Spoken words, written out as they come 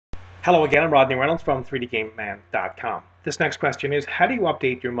Hello again, I'm Rodney Reynolds from 3dgameman.com. This next question is, how do you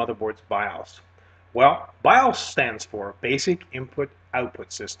update your motherboard's BIOS? Well, BIOS stands for Basic Input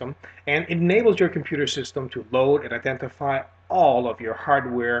Output System, and it enables your computer system to load and identify all of your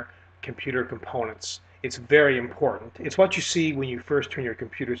hardware computer components. It's very important. It's what you see when you first turn your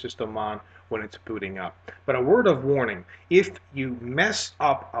computer system on when it's booting up. But a word of warning, if you mess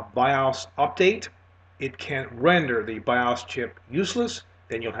up a BIOS update, it can render the BIOS chip useless.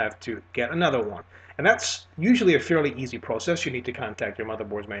 Then you'll have to get another one. And that's usually a fairly easy process. You need to contact your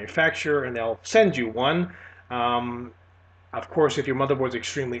motherboard's manufacturer and they'll send you one. Um, of course, if your motherboard's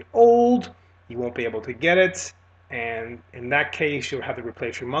extremely old, you won't be able to get it. And in that case, you'll have to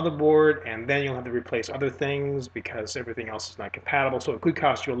replace your motherboard, and then you'll have to replace other things because everything else is not compatible. So it could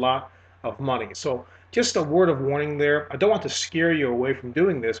cost you a lot of money. So just a word of warning there. I don't want to scare you away from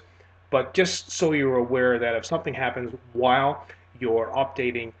doing this, but just so you're aware that if something happens while you're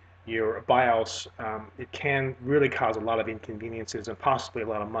updating your BIOS, it can really cause a lot of inconveniences and possibly a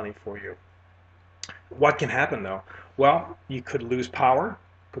lot of money for you. What can happen though? Well, you could lose power.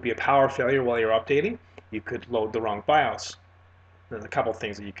 Could be a power failure while you're updating. You could load the wrong BIOS. There's a couple of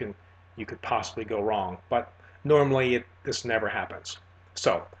things that you could possibly go wrong, but normally this never happens.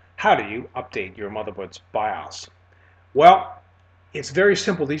 So, how do you update your motherboard's BIOS? Well, it's very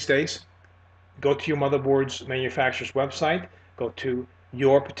simple these days. Go to your motherboard's manufacturer's website, go to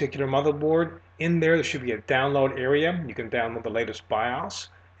your particular motherboard. In there should be a download area. You can download the latest BIOS,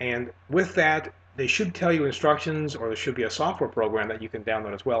 and with that, they should tell you instructions, or there should be a software program that you can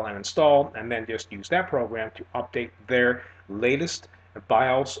download as well and install, and then just use that program to update their latest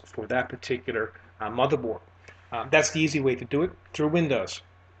BIOS for that particular motherboard. That's the easy way to do it through Windows.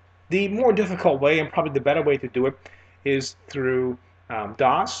 The more difficult way, and probably the better way to do it, is through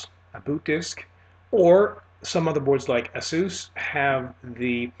DOS, a boot disk, or some motherboards like ASUS have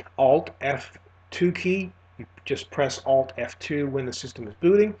the Alt F2 key. You just press Alt F2 when the system is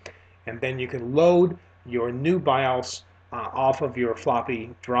booting, and then you can load your new BIOS off of your floppy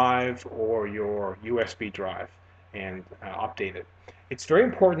drive or your USB drive and update it. It's very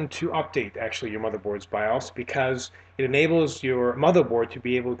important to update actually your motherboard's BIOS because it enables your motherboard to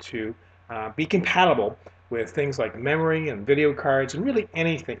be able to be compatible with things like memory and video cards and really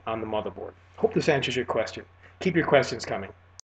anything on the motherboard. Hope this answers your question. Keep your questions coming.